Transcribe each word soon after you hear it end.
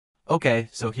Okay,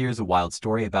 so here's a wild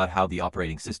story about how the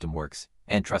operating system works,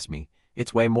 and trust me,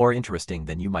 it's way more interesting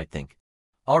than you might think.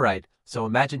 Alright, so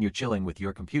imagine you're chilling with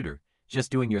your computer, just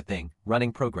doing your thing,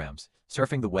 running programs,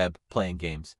 surfing the web, playing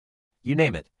games. You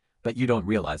name it, but you don't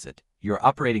realize it. Your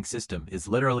operating system is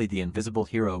literally the invisible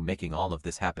hero making all of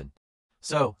this happen.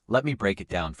 So, let me break it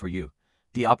down for you.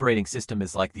 The operating system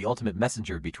is like the ultimate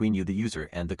messenger between you, the user,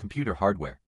 and the computer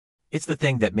hardware. It's the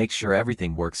thing that makes sure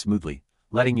everything works smoothly,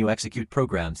 letting you execute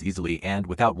programs easily and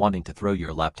without wanting to throw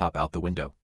your laptop out the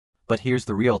window. But here's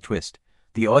the real twist.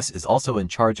 The OS is also in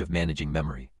charge of managing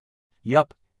memory.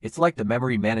 Yup, it's like the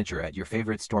memory manager at your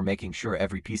favorite store, making sure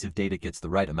every piece of data gets the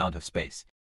right amount of space.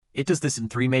 It does this in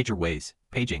three major ways.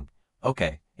 Paging.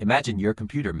 Okay, imagine your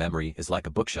computer memory is like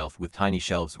a bookshelf with tiny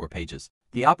shelves or pages.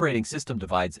 The operating system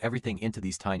divides everything into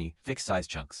these tiny, fixed-size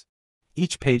chunks.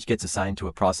 Each page gets assigned to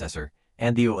a processor,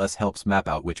 and the OS helps map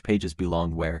out which pages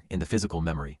belong where in the physical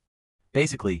memory.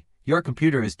 Basically, your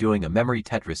computer is doing a memory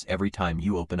Tetris every time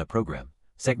you open a program.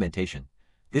 Segmentation.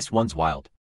 This one's wild.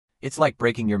 It's like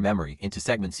breaking your memory into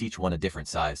segments, each one a different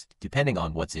size, depending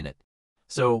on what's in it.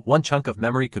 So, one chunk of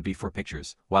memory could be for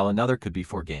pictures, while another could be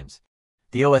for games.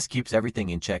 The OS keeps everything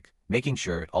in check, making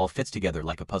sure it all fits together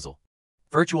like a puzzle.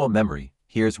 Virtual memory.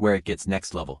 Here's where it gets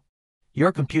next level.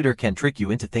 Your computer can trick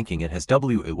you into thinking it has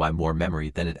way more memory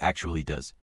than it actually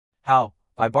does. How?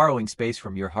 By borrowing space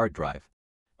from your hard drive.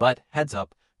 But, heads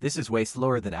up, this is way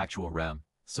slower than actual RAM,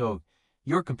 so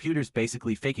your computer's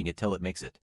basically faking it till it makes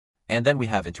it. And then we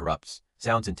have interrupts.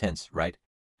 Sounds intense, right?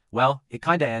 Well, it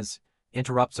kinda is.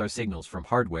 Interrupts are signals from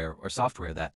hardware or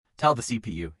software that tell the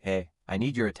CPU, hey, I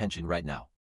need your attention right now.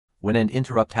 When an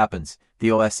interrupt happens,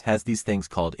 the OS has these things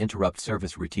called interrupt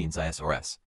service routines,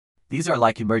 ISRS. These are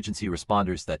like emergency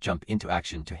responders that jump into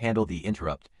action to handle the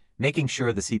interrupt, making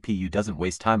sure the CPU doesn't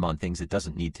waste time on things it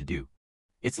doesn't need to do.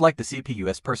 It's like the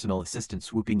CPU's personal assistant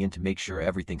swooping in to make sure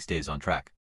everything stays on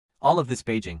track. All of this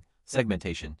paging,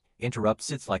 segmentation, interrupt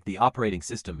sits like the operating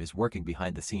system is working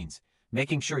behind the scenes,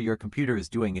 making sure your computer is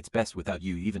doing its best without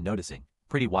you even noticing.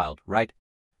 Pretty wild, right?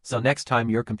 So next time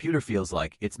your computer feels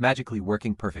like it's magically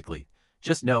working perfectly,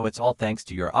 just know it's all thanks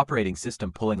to your operating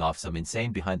system pulling off some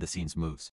insane behind-the-scenes moves.